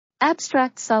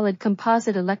Abstract solid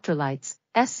composite electrolytes,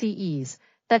 SCEs,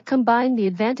 that combine the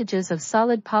advantages of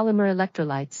solid polymer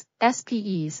electrolytes,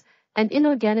 SPEs, and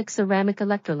inorganic ceramic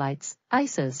electrolytes,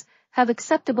 ICEs, have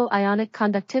acceptable ionic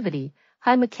conductivity,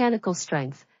 high mechanical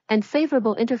strength, and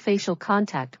favorable interfacial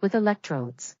contact with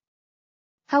electrodes.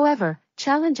 However,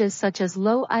 challenges such as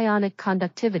low ionic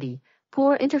conductivity,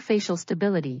 poor interfacial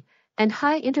stability, and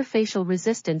high interfacial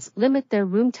resistance limit their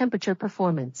room temperature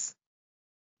performance.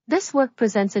 This work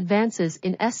presents advances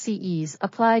in SCEs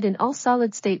applied in all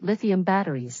solid-state lithium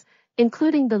batteries,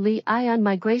 including the Li-ion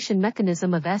migration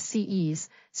mechanism of SCEs,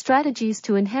 strategies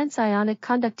to enhance ionic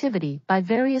conductivity by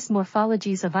various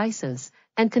morphologies of ICEs,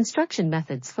 and construction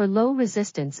methods for low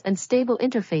resistance and stable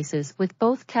interfaces with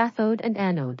both cathode and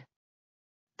anode.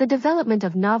 The development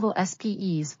of novel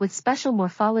SPEs with special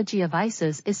morphology of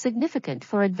ICEs is significant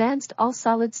for advanced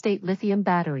all-solid-state lithium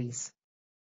batteries.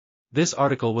 This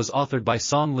article was authored by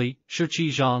Song Li, Shiqi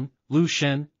Zhang, Lu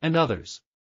Shen, and others.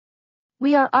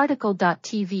 We are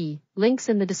RTCLTV, links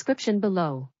in the description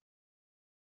below.